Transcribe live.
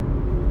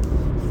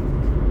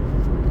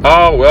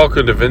Oh,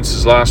 welcome to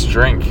Vince's Last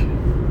Drink.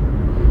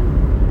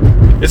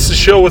 It's the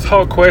show with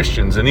hot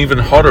questions and even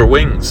hotter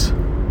wings.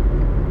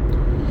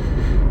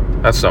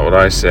 That's not what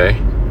I say.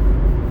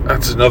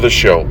 That's another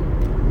show.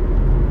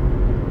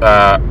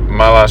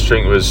 My last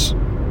drink was,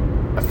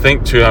 I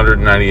think,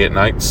 298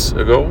 nights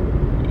ago.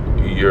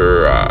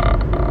 You're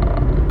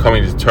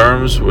coming to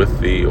terms with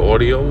the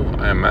audio,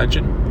 I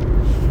imagine.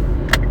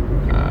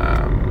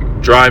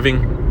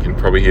 Driving, you can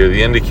probably hear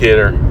the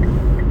indicator.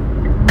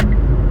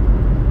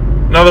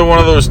 Another one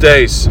of those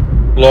days.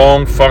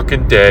 Long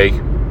fucking day.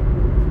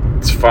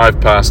 It's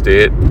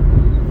 8:05.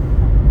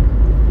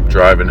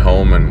 Driving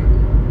home, and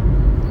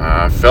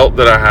I felt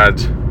that I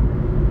had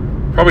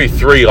probably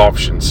three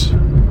options.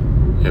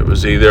 It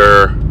was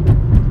either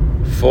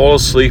fall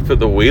asleep at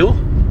the wheel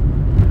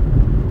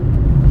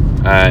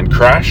and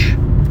crash,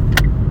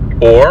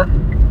 or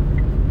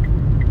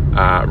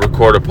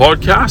record a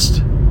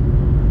podcast,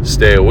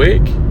 stay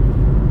awake,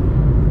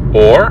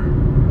 or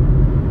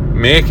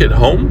make it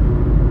home,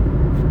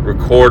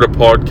 record a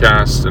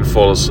podcast, and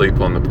fall asleep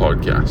on the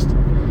podcast.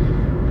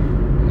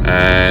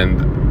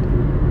 And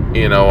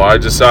I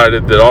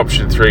decided that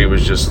option 3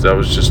 was just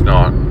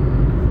not.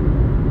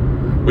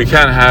 We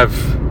can't have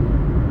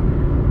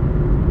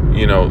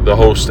the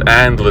host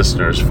and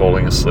listeners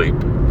falling asleep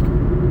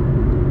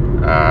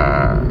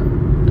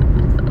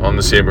on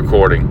the same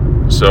recording.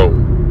 So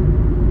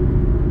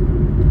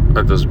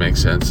that doesn't make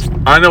sense.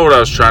 I know what I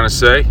was trying to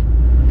say.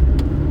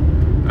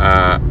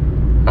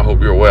 I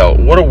hope you're well.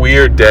 What a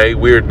weird day,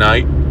 weird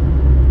night.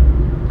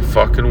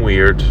 Fucking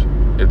weird.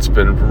 It's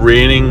been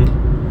raining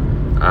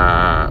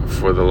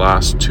for the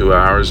last 2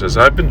 hours as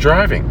I've been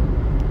driving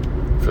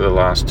for the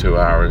last 2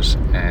 hours,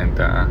 and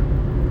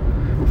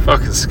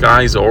fucking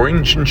sky's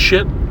orange and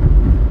shit.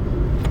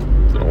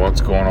 Don't know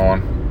what's going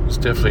on. It's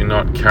definitely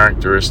not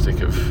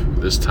characteristic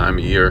of this time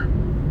of year.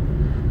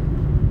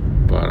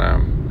 But I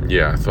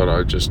thought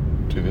I'd just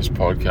do this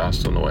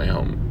podcast on the way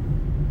home,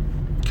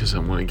 because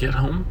I'm going to get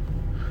home.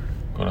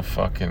 I'm going to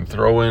fucking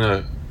throw in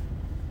a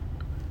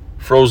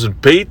frozen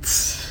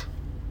pizza.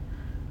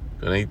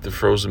 Gonna eat the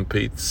frozen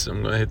pizza.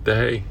 I'm gonna hit the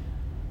hay.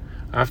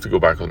 I have to go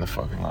back on the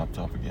fucking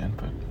laptop again,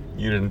 but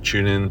you didn't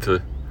tune in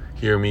to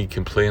hear me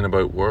complain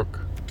about work.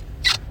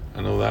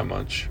 I know that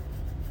much.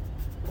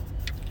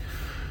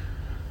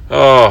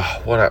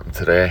 Oh, what happened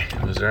today?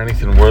 Was there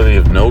anything worthy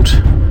of note?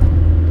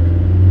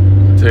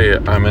 I tell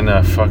you, I'm in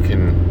a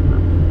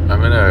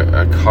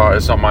car.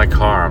 It's not my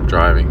car I'm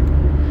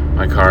driving.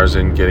 My car is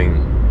in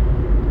getting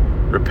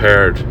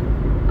repaired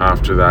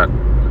after that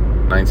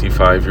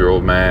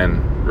 95-year-old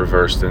man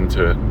reversed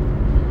into it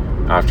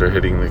after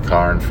hitting the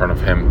car in front of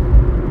him.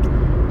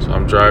 So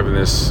I'm driving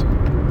this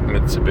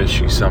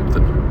Mitsubishi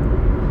something,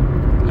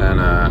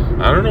 and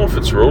I don't know if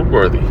it's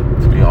roadworthy,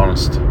 to be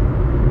honest.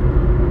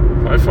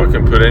 If I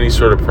fucking put any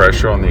sort of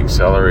pressure on the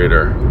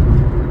accelerator,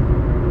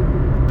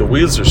 the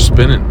wheels are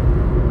spinning.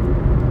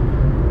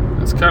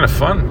 It's kind of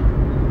fun.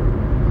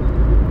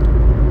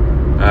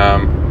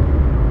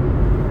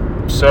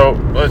 So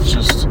let's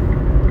just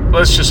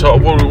what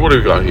do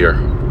we got here?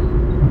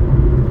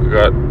 We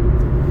got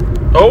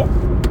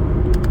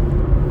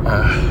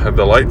had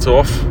the lights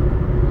off.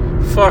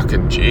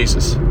 Fucking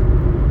Jesus.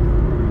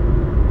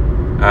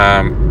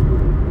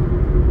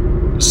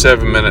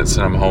 7 minutes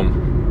and I'm home.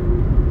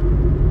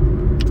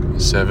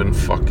 7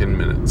 fucking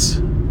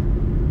minutes.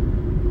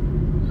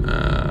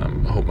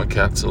 I hope my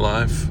cat's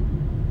alive.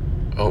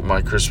 I hope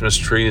my Christmas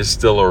tree is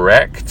still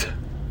erect.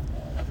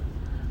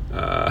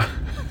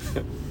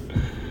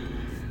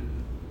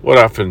 What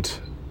happened?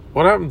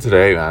 What happened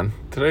today, man?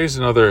 Today's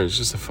it's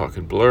just a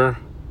fucking blur.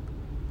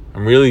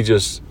 I'm really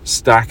just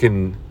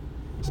stacking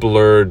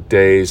blurred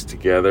days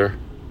together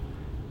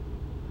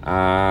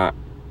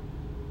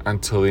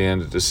until the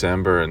end of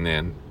December, and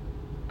then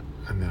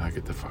I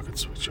get to fucking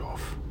switch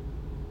off.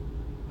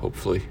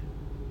 Hopefully.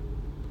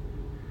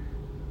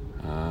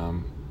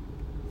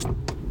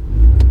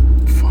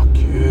 Fuck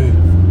you.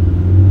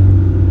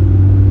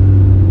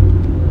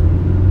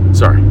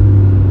 Sorry.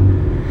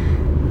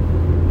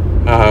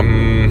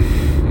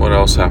 What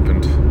else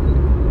happened?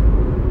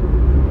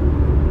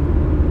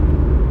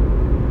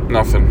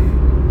 Nothing.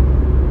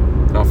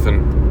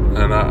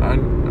 And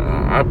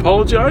I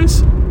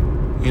apologize.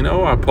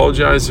 I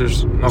apologize.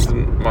 There's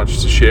nothing much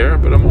to share,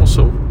 but I'm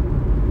also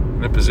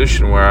in a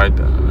position where what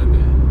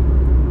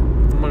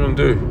am I going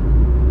to do?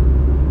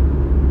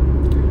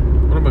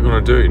 What am I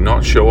going to do?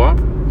 Not show up?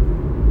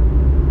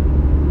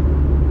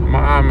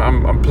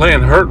 I'm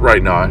playing hurt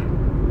right now.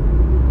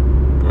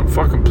 I'm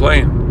fucking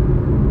playing.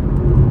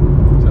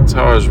 That's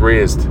how I was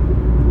raised.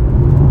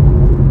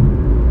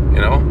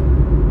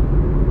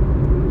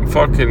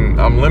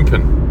 I'm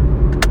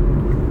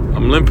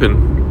limping,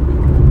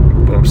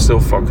 but I'm still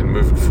fucking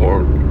moving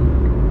forward.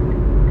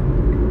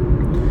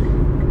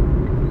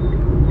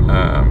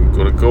 I'm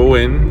going to go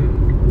in.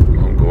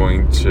 I'm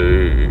going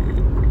to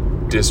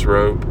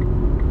disrobe.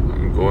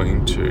 I'm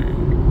going to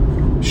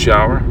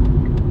shower.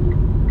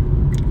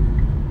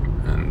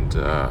 And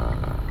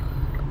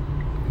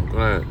I'm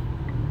going to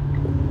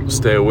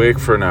stay awake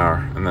for an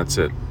hour, and that's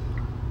it.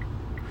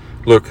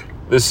 Look,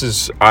 this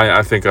is.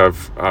 I think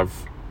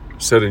I've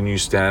set a new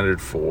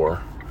standard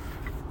for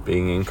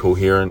being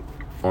incoherent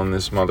on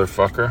this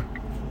motherfucker.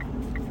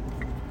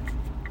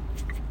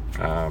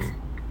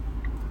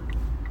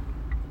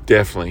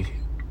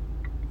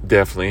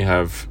 Definitely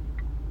have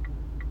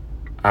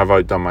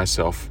outdone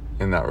myself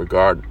in that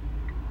regard.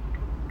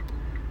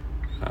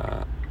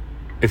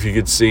 If you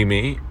could see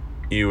me,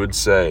 you would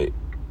say,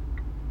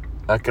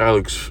 that guy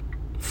looks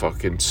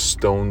fucking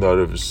stoned out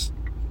of his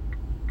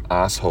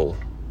asshole.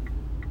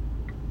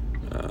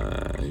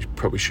 He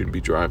probably shouldn't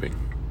be driving.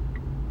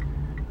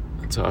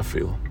 That's how I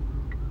feel.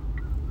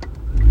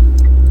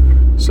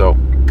 So,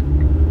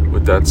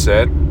 with that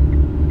said,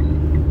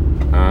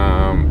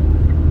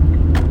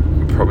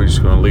 I'm probably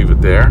just going to leave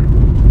it there.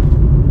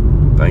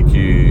 Thank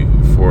you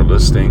for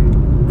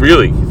listening.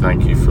 Really,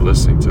 thank you for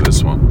listening to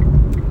this one.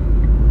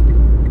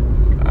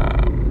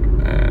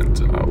 And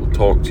I will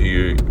talk to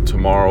you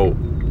tomorrow,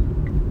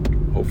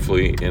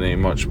 hopefully in a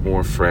much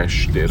more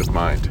fresh state of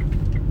mind.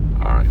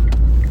 All right.